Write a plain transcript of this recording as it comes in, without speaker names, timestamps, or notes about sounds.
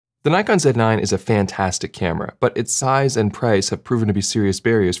The Nikon Z9 is a fantastic camera, but its size and price have proven to be serious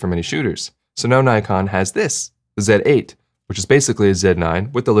barriers for many shooters. So now Nikon has this, the Z8, which is basically a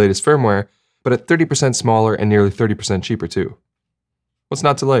Z9 with the latest firmware, but at 30% smaller and nearly 30% cheaper too. What's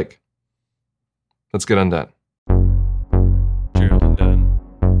not to like? Let's get undone. Gerald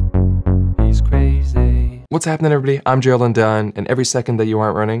Undone. He's crazy. What's happening, everybody? I'm Gerald Undone, and every second that you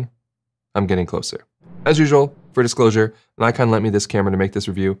aren't running, I'm getting closer. As usual, for disclosure, Nikon lent me this camera to make this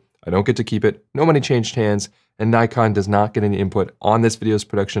review. I don't get to keep it, no money changed hands, and Nikon does not get any input on this video's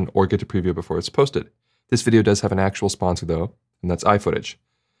production or get to preview it before it's posted. This video does have an actual sponsor though, and that's iFootage.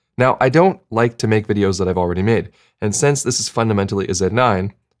 Now, I don't like to make videos that I've already made, and since this is fundamentally a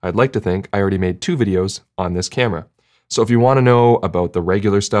Z9, I'd like to think I already made 2 videos on this camera. So if you want to know about the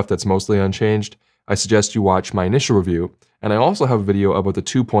regular stuff that's mostly unchanged, I suggest you watch my initial review, and I also have a video about the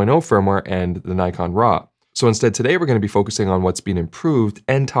 2.0 firmware and the Nikon RAW. So instead today we're going to be focusing on what's been improved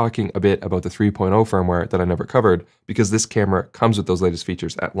and talking a bit about the 3.0 firmware that I never covered because this camera comes with those latest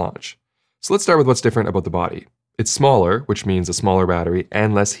features at launch. So let's start with what's different about the body. It's smaller, which means a smaller battery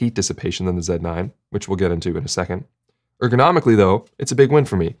and less heat dissipation than the Z9, which we'll get into in a second. Ergonomically though, it's a big win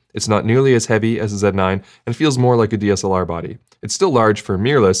for me. It's not nearly as heavy as the Z9 and feels more like a DSLR body. It's still large for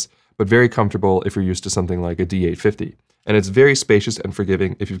mirrorless, but very comfortable if you're used to something like a D850. And it's very spacious and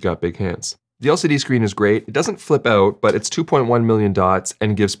forgiving if you've got big hands. The LCD screen is great. It doesn't flip out, but it's 2.1 million dots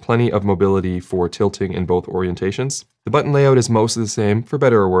and gives plenty of mobility for tilting in both orientations. The button layout is mostly the same, for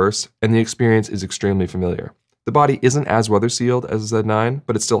better or worse, and the experience is extremely familiar. The body isn't as weather sealed as the Z9,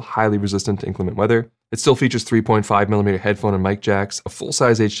 but it's still highly resistant to inclement weather. It still features 3.5mm headphone and mic jacks, a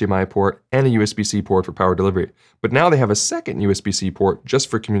full-size HDMI port, and a USB-C port for power delivery. But now they have a second USB-C port just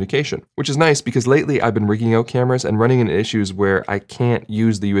for communication, which is nice because lately I've been rigging out cameras and running into issues where I can't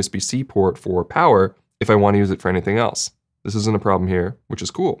use the USB-C port for power if I want to use it for anything else. This isn't a problem here, which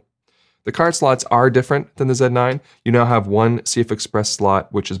is cool. The card slots are different than the Z9. You now have one CF Express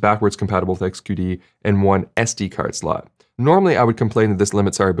slot, which is backwards compatible with XQD, and one SD card slot. Normally, I would complain that this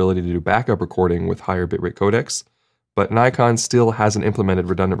limits our ability to do backup recording with higher bitrate codecs, but Nikon still hasn't implemented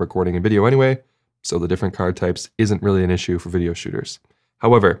redundant recording in video anyway, so the different card types isn't really an issue for video shooters.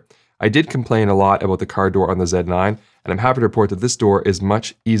 However, I did complain a lot about the card door on the Z9, and I'm happy to report that this door is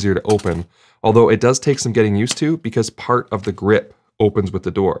much easier to open, although it does take some getting used to because part of the grip opens with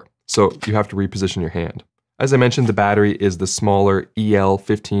the door, so you have to reposition your hand. As I mentioned, the battery is the smaller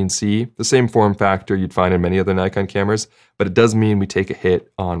EL15C, the same form factor you'd find in many other Nikon cameras, but it does mean we take a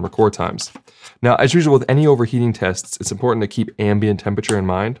hit on record times. Now, as usual with any overheating tests, it's important to keep ambient temperature in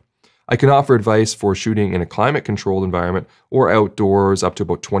mind. I can offer advice for shooting in a climate-controlled environment or outdoors up to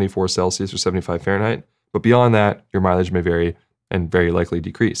about 24 Celsius or 75 Fahrenheit, but beyond that, your mileage may vary and very likely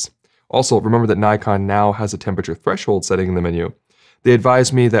decrease. Also, remember that Nikon now has a temperature threshold setting in the menu. They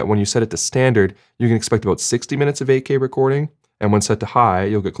advised me that when you set it to standard, you can expect about 60 minutes of 8K recording, and when set to high,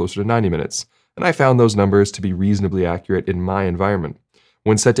 you'll get closer to 90 minutes. And I found those numbers to be reasonably accurate in my environment.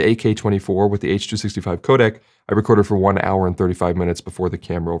 When set to 8K24 with the H.265 codec, I recorded for 1 hour and 35 minutes before the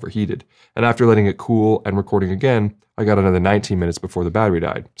camera overheated. And after letting it cool and recording again, I got another 19 minutes before the battery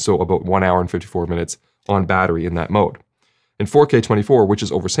died, so about 1 hour and 54 minutes on battery in that mode. In 4K24, which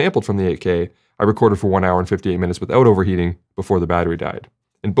is oversampled from the 8K, I recorded for 1 hour and 58 minutes without overheating before the battery died.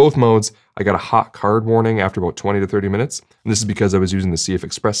 In both modes, I got a hot card warning after about 20 to 30 minutes, and this is because I was using the CF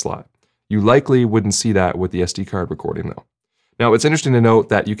Express slot. You likely wouldn't see that with the SD card recording though. Now, it's interesting to note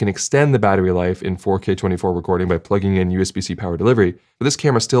that you can extend the battery life in 4K24 recording by plugging in USB-C power delivery, but this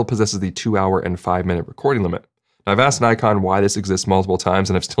camera still possesses the 2 hour and 5 minute recording limit. Now, I've asked Nikon why this exists multiple times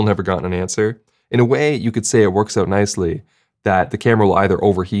and I've still never gotten an answer. In a way, you could say it works out nicely, that the camera will either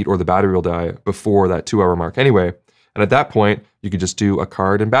overheat or the battery will die before that 2 hour mark anyway. And at that point, you could just do a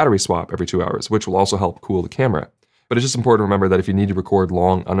card and battery swap every 2 hours, which will also help cool the camera. But it's just important to remember that if you need to record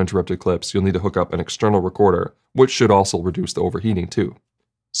long, uninterrupted clips, you'll need to hook up an external recorder, which should also reduce the overheating too.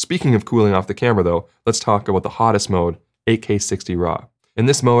 Speaking of cooling off the camera though, let's talk about the hottest mode, 8K60 RAW. In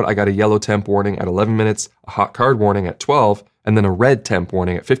this mode, I got a yellow temp warning at 11 minutes, a hot card warning at 12, and then a red temp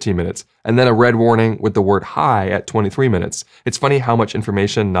warning at 15 minutes, and then a red warning with the word high at 23 minutes. It's funny how much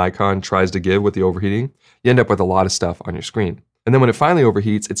information Nikon tries to give with the overheating. You end up with a lot of stuff on your screen. And then when it finally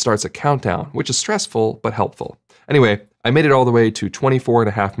overheats, it starts a countdown, which is stressful but helpful. Anyway, I made it all the way to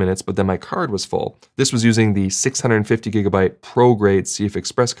 24.5 minutes, but then my card was full. This was using the 650GB pro-grade CF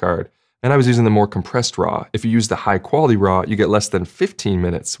Express card, and I was using the more compressed RAW. If you use the high-quality RAW, you get less than 15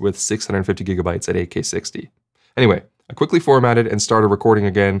 minutes with 650GB at 8K60. Anyway, I quickly formatted and started recording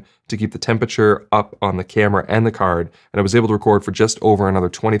again to keep the temperature up on the camera and the card, and I was able to record for just over another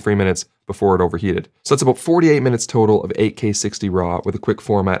 23 minutes before it overheated. So that's about 48 minutes total of 8K 60 RAW with a quick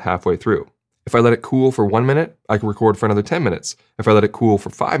format halfway through. If I let it cool for 1 minute, I could record for another 10 minutes. If I let it cool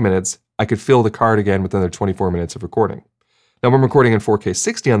for 5 minutes, I could fill the card again with another 24 minutes of recording. Now, when recording in 4K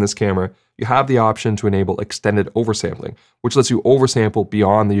 60 on this camera, you have the option to enable extended oversampling, which lets you oversample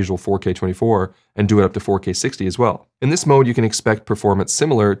beyond the usual 4K 24 and do it up to 4K 60 as well. In this mode, you can expect performance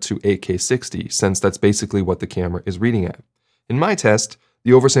similar to 8K 60, since that's basically what the camera is reading at. In my test,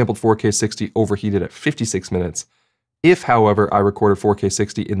 the oversampled 4K 60 overheated at 56 minutes. If, however, I recorded 4K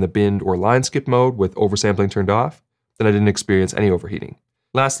 60 in the binned or line skip mode with oversampling turned off, then I didn't experience any overheating.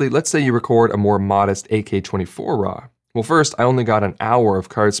 Lastly, let's say you record a more modest 8K 24 RAW. Well, first, I only got an hour of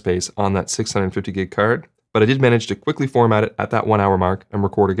card space on that 650 gig card, but I did manage to quickly format it at that 1 hour mark and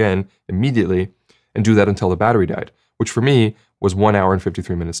record again immediately and do that until the battery died, which for me was 1 hour and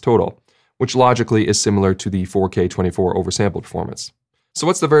 53 minutes total, which logically is similar to the 4K 24 oversampled performance. So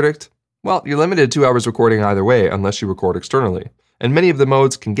what's the verdict? Well, you're limited to 2 hours recording either way unless you record externally, and many of the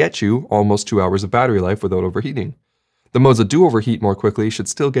modes can get you almost 2 hours of battery life without overheating. The modes that do overheat more quickly should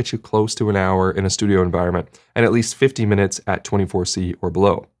still get you close to an hour in a studio environment and at least 50 minutes at 24C or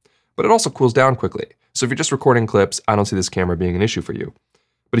below. But it also cools down quickly, so if you're just recording clips, I don't see this camera being an issue for you.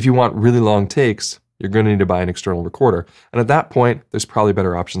 But if you want really long takes, you're going to need to buy an external recorder, and at that point, there's probably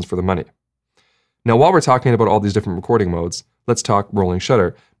better options for the money. Now, while we're talking about all these different recording modes, let's talk rolling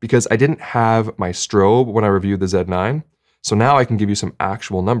shutter, because I didn't have my strobe when I reviewed the Z9, so now I can give you some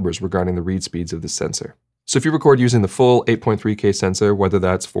actual numbers regarding the read speeds of this sensor. So if you record using the full 8.3K sensor, whether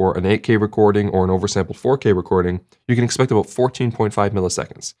that's for an 8K recording or an oversampled 4K recording, you can expect about 14.5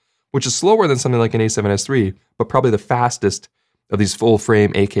 milliseconds, which is slower than something like an A7S III, but probably the fastest of these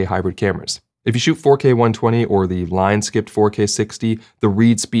full-frame 8K hybrid cameras. If you shoot 4K 120 or the line-skipped 4K 60, the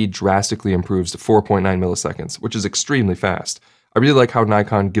read speed drastically improves to 4.9 milliseconds, which is extremely fast. I really like how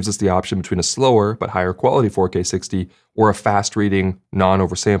Nikon gives us the option between a slower but higher quality 4K 60 or a fast-reading,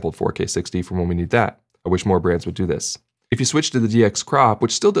 non-oversampled 4K 60 for when we need that. I wish more brands would do this. If you switch to the DX crop,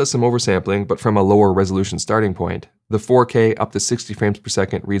 which still does some oversampling, but from a lower resolution starting point, the 4K up to 60 frames per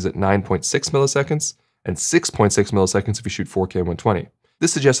second reads at 9.6 milliseconds and 6.6 milliseconds if you shoot 4K 120.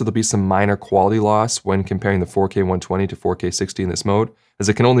 This suggests that there'll be some minor quality loss when comparing the 4K 120 to 4K 60 in this mode, as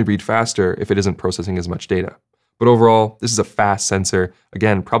it can only read faster if it isn't processing as much data. But overall, this is a fast sensor,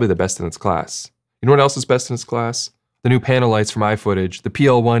 again, probably the best in its class. You know what else is best in its class? The new panel lights from iFootage, the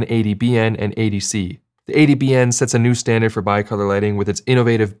PL1 80BN and 80C. The 80BN sets a new standard for bicolor lighting with its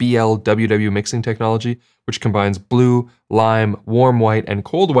innovative BL-WW mixing technology, which combines blue, lime, warm white, and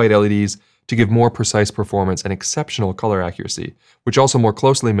cold white LEDs to give more precise performance and exceptional color accuracy, which also more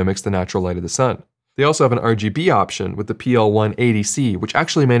closely mimics the natural light of the sun. They also have an RGB option with the PL1 80C, which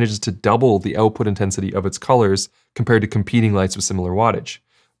actually manages to double the output intensity of its colors compared to competing lights with similar wattage.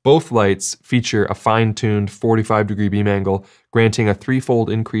 Both lights feature a fine-tuned 45-degree beam angle, granting a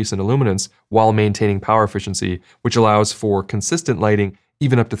threefold increase in illuminance while maintaining power efficiency, which allows for consistent lighting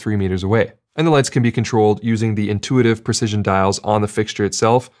even up to 3 meters away. And the lights can be controlled using the intuitive precision dials on the fixture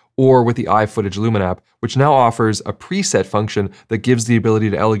itself or with the iFootage Lumen app, which now offers a preset function that gives the ability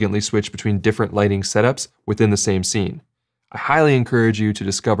to elegantly switch between different lighting setups within the same scene. I highly encourage you to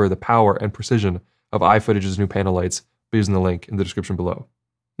discover the power and precision of iFootage's new panel lights by using the link in the description below.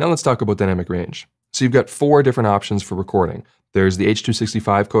 Now let's talk about dynamic range. So you've got 4 different options for recording. There's the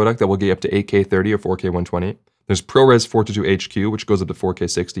H.265 codec that will get up to 8K 30 or 4K 120. There's ProRes 422 HQ, which goes up to 4K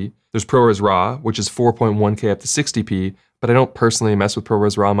 60. There's ProRes RAW, which is 4.1K up to 60p, but I don't personally mess with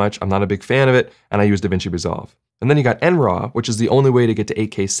ProRes RAW much. I'm not a big fan of it, and I use DaVinci Resolve. And then you got NRAW, which is the only way to get to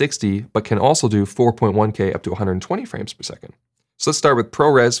 8K 60, but can also do 4.1K up to 120 frames per second. So let's start with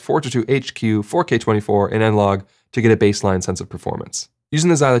ProRes 422 HQ, 4K 24, and N-Log to get a baseline sense of performance. Using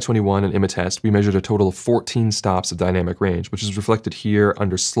the Xyla 21 and ImaTest, we measured a total of 14 stops of dynamic range, which is reflected here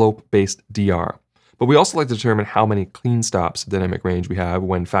under slope-based DR. But we also like to determine how many clean stops of dynamic range we have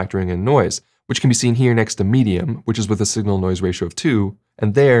when factoring in noise, which can be seen here next to medium, which is with a signal-noise ratio of 2,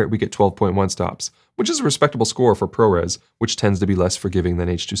 and there we get 12.1 stops, which is a respectable score for ProRes, which tends to be less forgiving than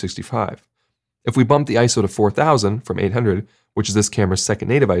H.265. If we bump the ISO to 4000 from 800, which is this camera's second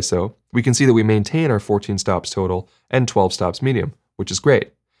native ISO, we can see that we maintain our 14 stops total and 12 stops medium, which is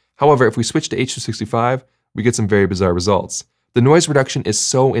great. However, if we switch to H.265, we get some very bizarre results. The noise reduction is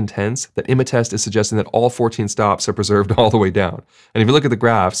so intense that ImaTest is suggesting that all 14 stops are preserved all the way down. And if you look at the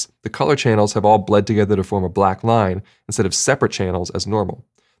graphs, the color channels have all bled together to form a black line instead of separate channels as normal.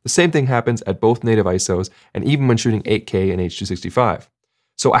 The same thing happens at both native ISOs and even when shooting 8K and H.265.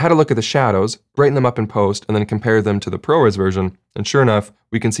 So I had a look at the shadows, brighten them up in post, and then compare them to the ProRes version, and sure enough,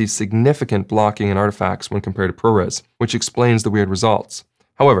 we can see significant blocking and artifacts when compared to ProRes, which explains the weird results.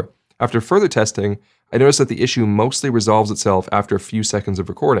 However, after further testing, I noticed that the issue mostly resolves itself after a few seconds of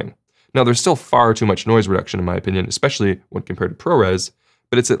recording. Now, there's still far too much noise reduction in my opinion, especially when compared to ProRes,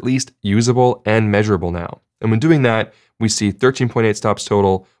 but it's at least usable and measurable now. And when doing that, we see 13.8 stops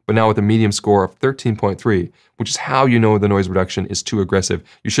total, but now with a medium score of 13.3, which is how you know the noise reduction is too aggressive.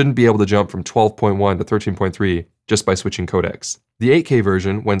 You shouldn't be able to jump from 12.1 to 13.3 just by switching codecs. The 8K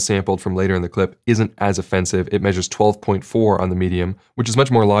version, when sampled from later in the clip, isn't as offensive. It measures 12.4 on the medium, which is much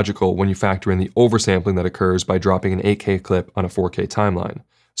more logical when you factor in the oversampling that occurs by dropping an 8K clip on a 4K timeline.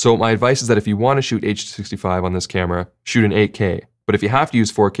 So my advice is that if you want to shoot H.265 on this camera, shoot in 8K. But if you have to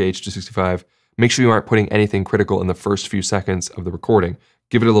use 4K H.265, make sure you aren't putting anything critical in the first few seconds of the recording.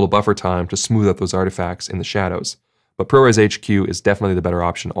 Give it a little buffer time to smooth out those artifacts in the shadows. But ProRes HQ is definitely the better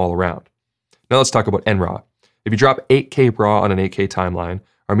option all around. Now let's talk about NRAW. If you drop 8K RAW on an 8K timeline,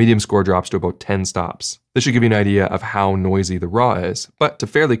 our medium score drops to about 10 stops. This should give you an idea of how noisy the RAW is, but to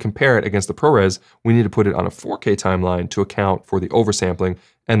fairly compare it against the ProRes, we need to put it on a 4K timeline to account for the oversampling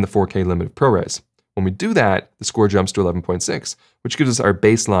and the 4K limit of ProRes. When we do that, the score jumps to 11.6, which gives us our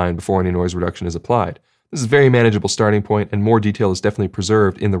baseline before any noise reduction is applied. This is a very manageable starting point, and more detail is definitely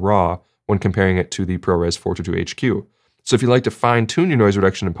preserved in the RAW when comparing it to the ProRes 422 HQ. So if you'd like to fine-tune your noise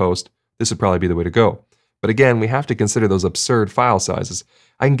reduction in post, this would probably be the way to go. But again, we have to consider those absurd file sizes.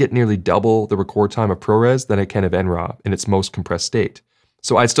 I can get nearly double the record time of ProRes than I can of NRAW in its most compressed state.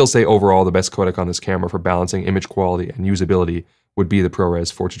 So I'd still say overall the best codec on this camera for balancing image quality and usability would be the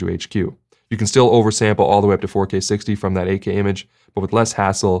ProRes 422 HQ. You can still oversample all the way up to 4K 60 from that 8K image, but with less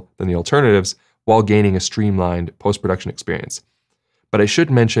hassle than the alternatives while gaining a streamlined post-production experience. But I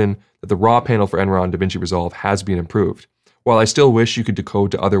should mention that the RAW panel for NRAW and DaVinci Resolve has been improved. While I still wish you could decode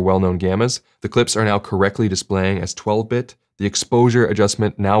to other well-known gammas, the clips are now correctly displaying as 12-bit. The exposure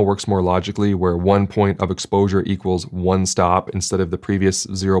adjustment now works more logically, where 1 point of exposure equals 1 stop instead of the previous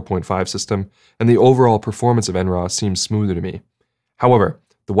 0.5 system, and the overall performance of NRAW seems smoother to me. However,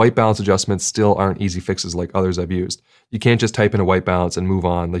 the white balance adjustments still aren't easy fixes like others I've used. You can't just type in a white balance and move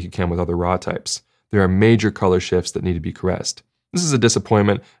on like you can with other RAW types. There are major color shifts that need to be caressed. This is a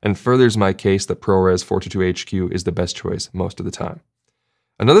disappointment and furthers my case that ProRes 422 HQ is the best choice most of the time.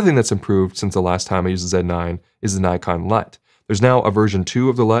 Another thing that's improved since the last time I used the Z9 is the Nikon LUT. There's now a version 2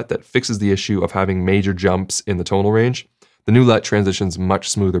 of the LUT that fixes the issue of having major jumps in the tonal range. The new LUT transitions much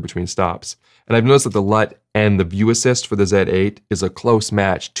smoother between stops. And I've noticed that the LUT and the view assist for the Z8 is a close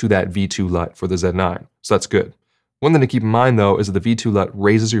match to that V2 LUT for the Z9, so that's good. One thing to keep in mind though is that the V2 LUT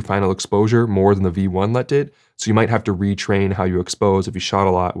raises your final exposure more than the V1 LUT did, so you might have to retrain how you expose if you shot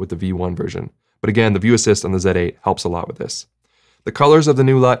a lot with the V1 version. But again, the view assist on the Z8 helps a lot with this. The colors of the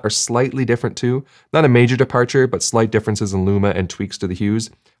new LUT are slightly different too. Not a major departure, but slight differences in luma and tweaks to the hues.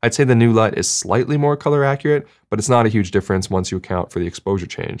 I'd say the new LUT is slightly more color accurate, but it's not a huge difference once you account for the exposure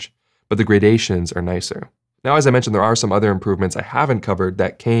change. But the gradations are nicer. Now, as I mentioned, there are some other improvements I haven't covered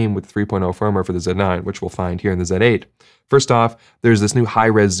that came with 3.0 firmware for the Z9, which we'll find here in the Z8. First off, there's this new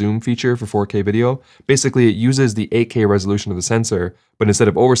high-res zoom feature for 4K video. Basically, it uses the 8K resolution of the sensor, but instead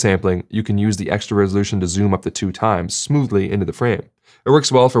of oversampling, you can use the extra resolution to zoom up to 2 times smoothly into the frame. It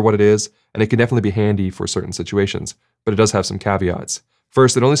works well for what it is, and it can definitely be handy for certain situations, but it does have some caveats.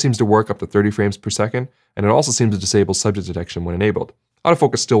 First, it only seems to work up to 30 frames per second, and it also seems to disable subject detection when enabled.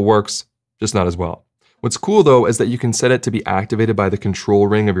 Autofocus still works, just not as well. What's cool though is that you can set it to be activated by the control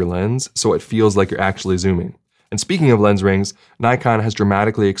ring of your lens, so it feels like you're actually zooming. And speaking of lens rings, Nikon has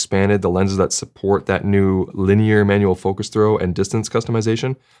dramatically expanded the lenses that support that new linear manual focus throw and distance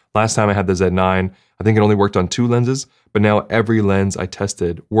customization. Last time I had the Z9, I think it only worked on 2 lenses, but now every lens I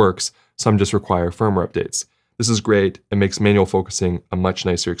tested works, some just require firmware updates. This is great and makes manual focusing a much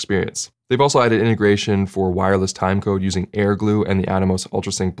nicer experience. They've also added integration for wireless timecode using AirGlue and the Atomos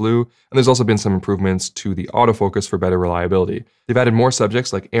UltraSync Blue, and there's also been some improvements to the autofocus for better reliability. They've added more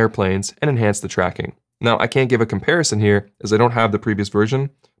subjects like airplanes and enhanced the tracking. Now, I can't give a comparison here as I don't have the previous version,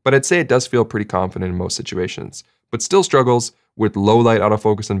 but I'd say it does feel pretty confident in most situations, but still struggles with low light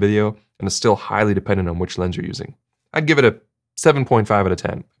autofocus on video and is still highly dependent on which lens you're using. I'd give it a 7.5 out of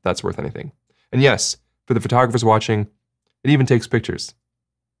 10, if that's worth anything. And yes, for the photographers watching, it even takes pictures.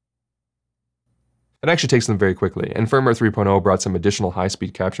 It actually takes them very quickly, and firmware 3.0 brought some additional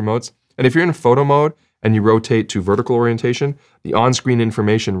high-speed capture modes. And if you're in photo mode and you rotate to vertical orientation, the on-screen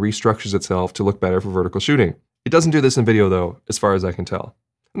information restructures itself to look better for vertical shooting. It doesn't do this in video though, as far as I can tell.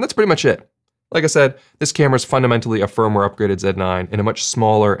 And that's pretty much it. Like I said, this camera is fundamentally a firmware upgraded Z9 in a much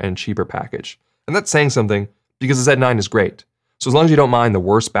smaller and cheaper package. And that's saying something because the Z9 is great. So as long as you don't mind the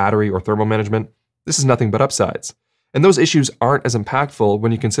worst battery or thermal management, this is nothing but upsides. And those issues aren't as impactful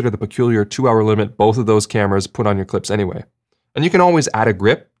when you consider the peculiar 2-hour limit both of those cameras put on your clips anyway. And you can always add a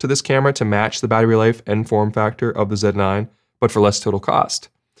grip to this camera to match the battery life and form factor of the Z9, but for less total cost.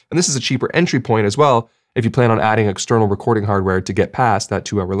 And this is a cheaper entry point as well if you plan on adding external recording hardware to get past that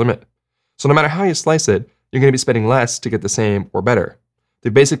 2-hour limit. So no matter how you slice it, you're going to be spending less to get the same or better.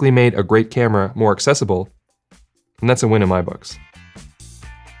 They've basically made a great camera more accessible, and that's a win in my books.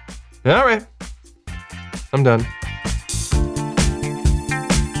 All right, I'm done.